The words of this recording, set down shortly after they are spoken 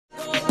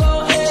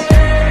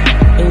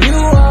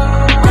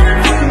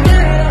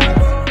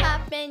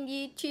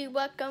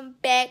welcome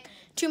back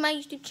to my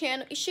YouTube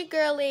channel. It's your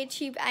girl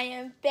Layah. I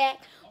am back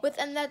with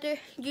another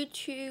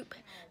YouTube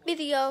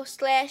video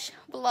slash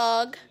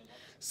vlog.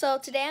 So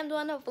today I'm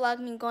doing a vlog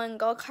me going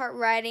go-kart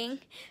riding.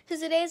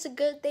 Since today is a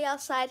good day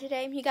outside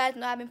today, you guys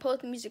know I've been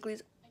posting music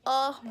videos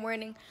all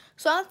morning.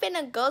 So I'm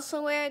finna go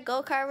somewhere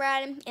go-kart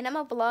riding and I'm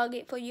gonna vlog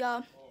it for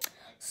y'all.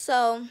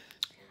 So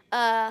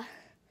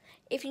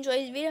if you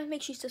enjoyed this video,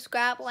 make sure you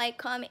subscribe, like,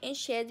 comment, and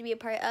share to be a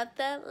part of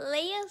the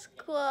Layah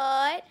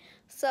squad.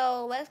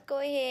 So let's go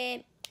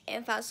ahead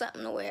and find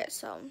something to wear.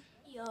 So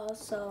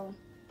y'all,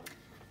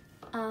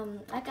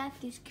 I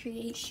got this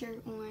Create shirt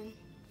on.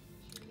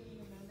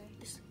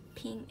 It's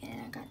pink,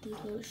 and I got these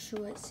little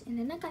shorts, and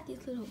then I got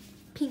these little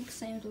pink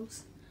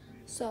sandals.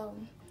 So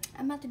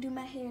I'm about to do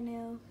my hair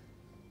now,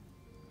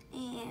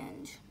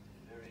 and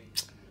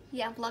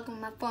yeah, I'm vlogging with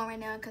my phone right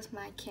now because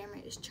my camera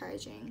is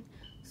charging.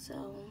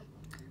 So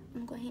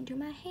I'm going to do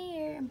my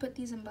hair and put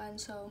these in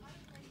buns, so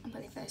I'm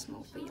putting fast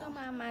mode for you. I'm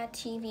on my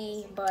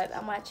TV, but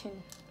I'm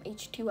watching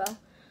H2O.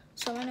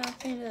 So right now I'm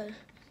going to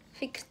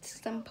fix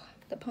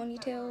the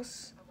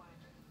ponytails.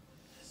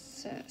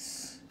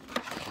 Since,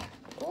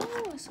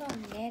 oh, it's all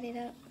matted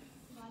up.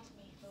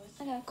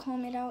 I gotta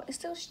comb it out. It's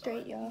still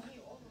straight, y'all.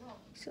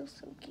 Still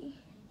silky.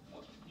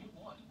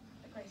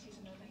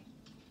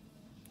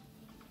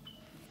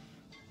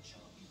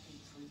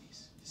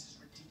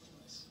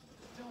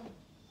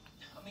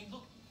 I mean,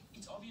 look,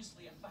 it's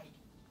obviously a fake.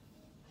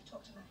 I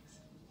talked to Max.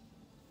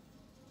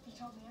 He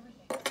told me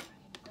everything about him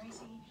and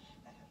Gracie,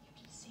 about how he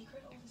kept it a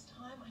secret all this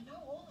time. I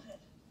know all of it.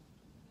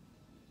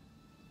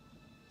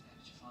 How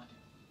did you find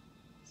him?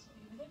 Saw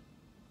you with him.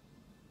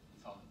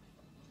 Followed me.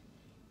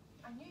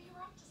 I knew you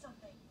were up to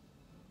something.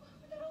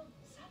 With that old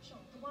satchel,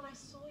 the one I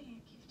saw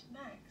you give to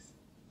Max.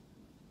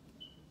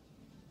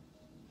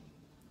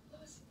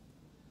 Louis,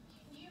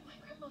 you knew my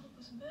grandmother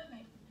was a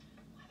mermaid.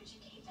 Why would you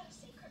keep that a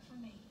secret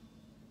from me?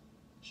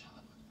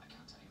 Charlotte, I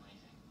can't tell you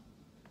anything.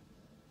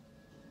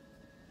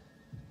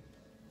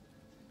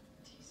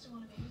 Do you still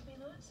want to be with me,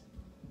 Louis?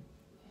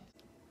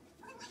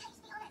 Well,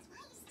 let's be honest. Why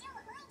are you still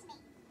lying to me?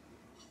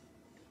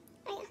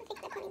 I think the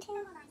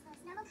ponytail.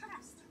 No more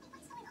cover-ups.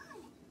 What's going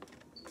on?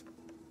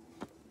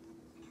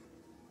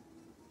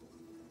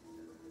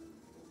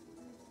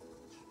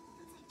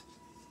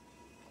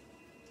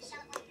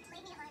 Charlotte,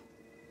 leave me alone.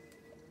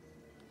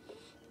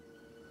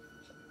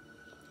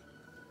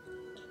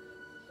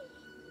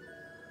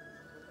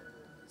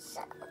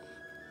 So.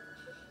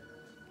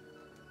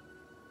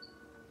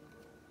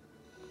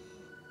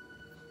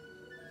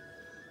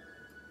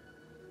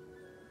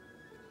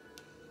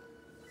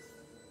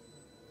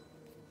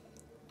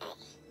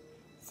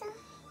 So,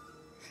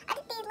 I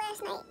did these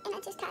last night, and I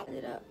just tied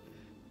It up.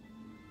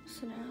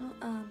 So now,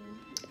 I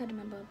gotta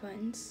remember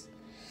buttons.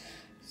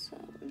 So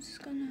I'm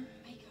just gonna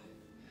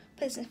put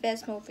this in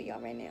fast mode for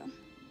y'all right now.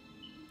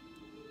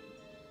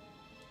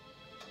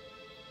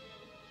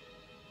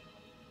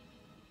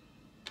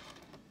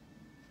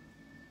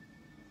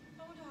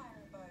 I want to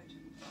hire a boat.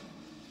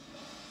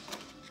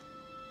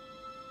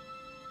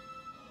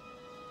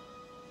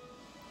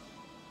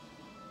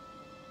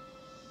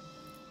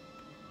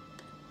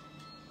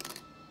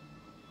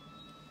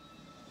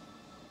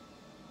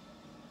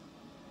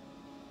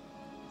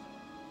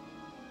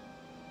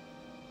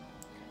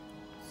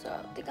 So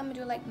I think I'm gonna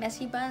do like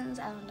messy buns.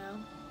 I don't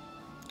know,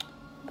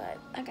 but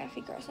I gotta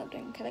figure out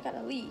something because I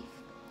gotta leave.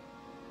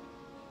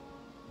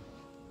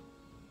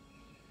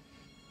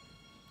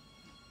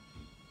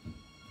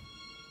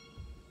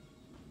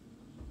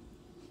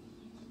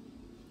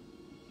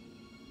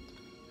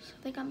 So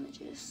I think I'm gonna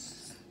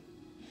just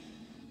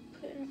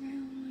put it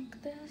around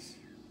like this,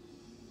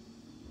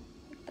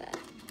 like that.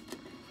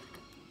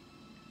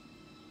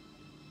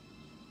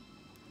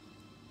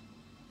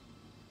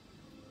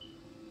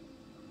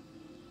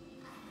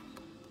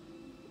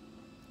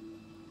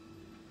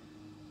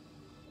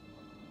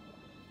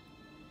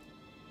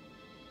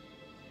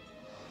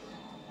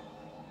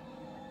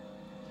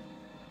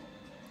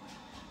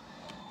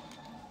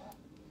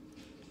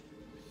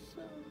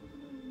 So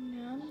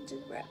now I'm gonna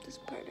just wrap this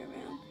part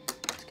around.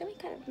 It's gonna be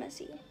kind of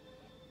messy.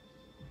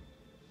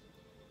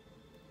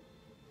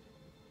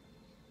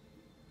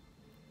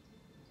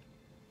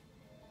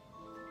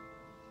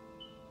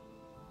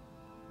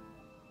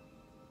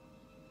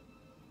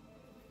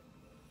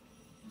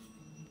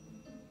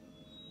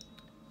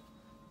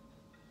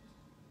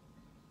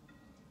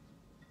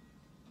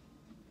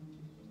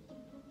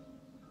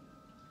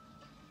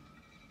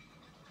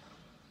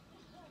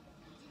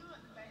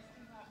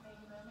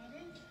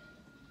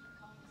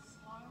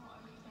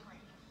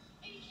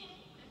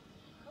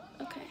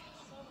 Okay.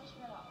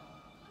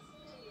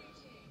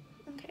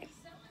 Okay.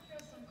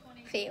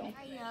 Fail.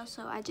 Yeah,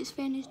 so I just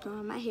finished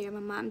doing my hair. My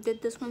mom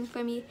did this one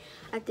for me.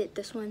 I did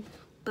this one,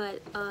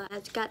 but I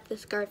just got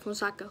this skirt from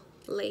so I could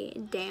lay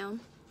it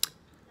down.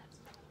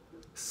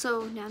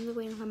 So now I'm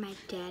waiting for my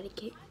dad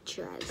to get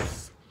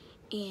dressed,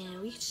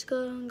 and we just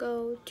gonna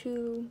go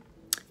to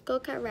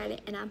go-kart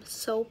riding, and I'm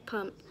so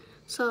pumped.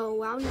 So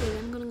while we wait,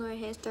 I'm gonna go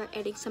ahead and start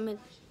editing some of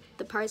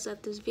the parts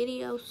of this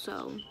video.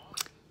 So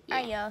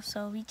Alright, y'all,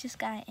 so we just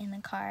got in the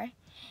car.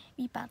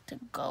 We about to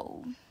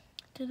go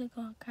to the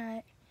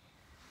go-kart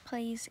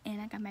place,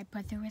 and I got my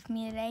brother with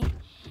me today,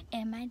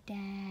 and my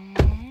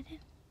dad,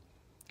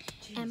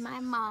 and my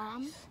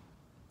mom.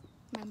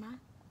 Mama,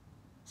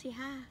 say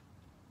hi.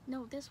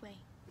 No, this way.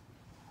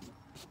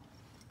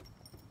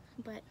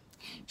 But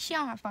she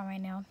on her phone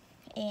right now,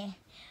 and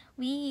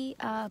we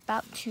are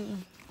about to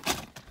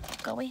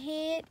go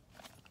ahead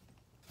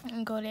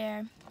and go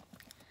there.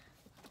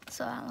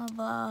 So I'm gonna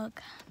vlog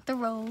the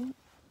road.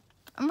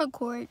 I'm gonna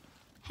record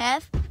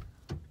half of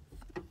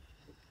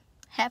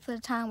the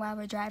time while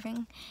we're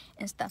driving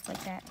and stuff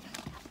like that.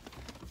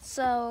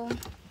 So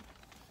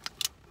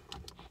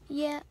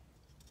yeah.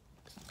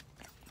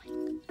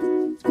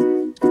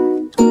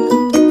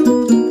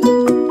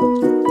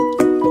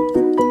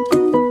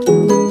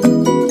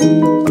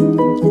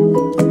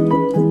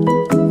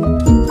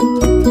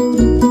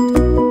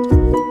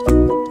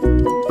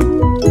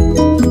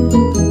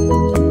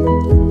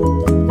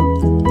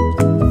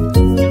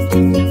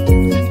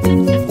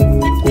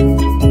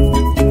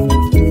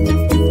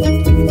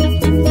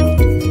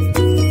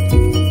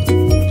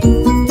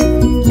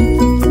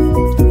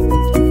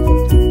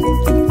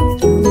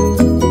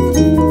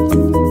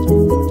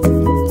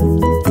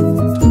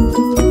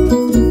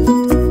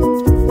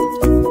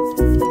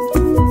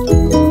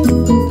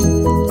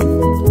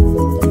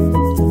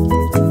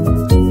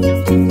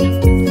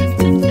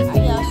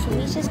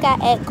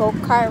 At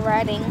go-kart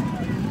riding,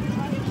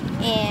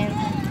 and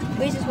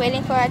we're just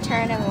waiting for our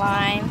turn in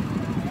line,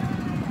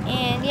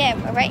 and yeah,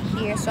 we're right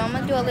here, so I'm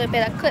gonna do a little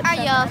bit of clips.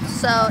 Alright, y'all,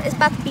 so it's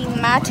about to be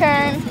my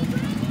turn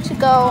to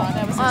go on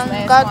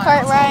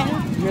go-kart riding.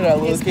 You're that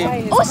little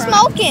kid. Oh,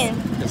 smoking!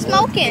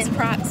 Smoking! It's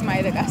Pronk,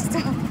 somebody that got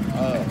stuff. Did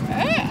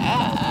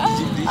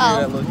you hear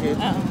that little kid?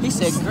 He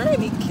said,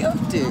 Granny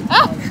killed it.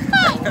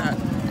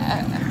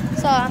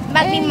 So it's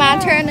about to be my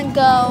turn to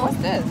go. What's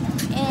this?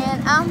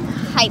 And I'm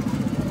hyped.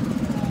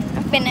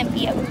 Finna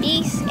be a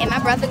beast, and my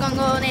brother gonna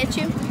go on there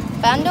too,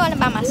 but I'm doing it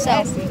by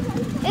myself.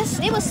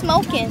 It was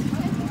smoking,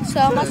 so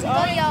I'm about to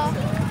go, y'all.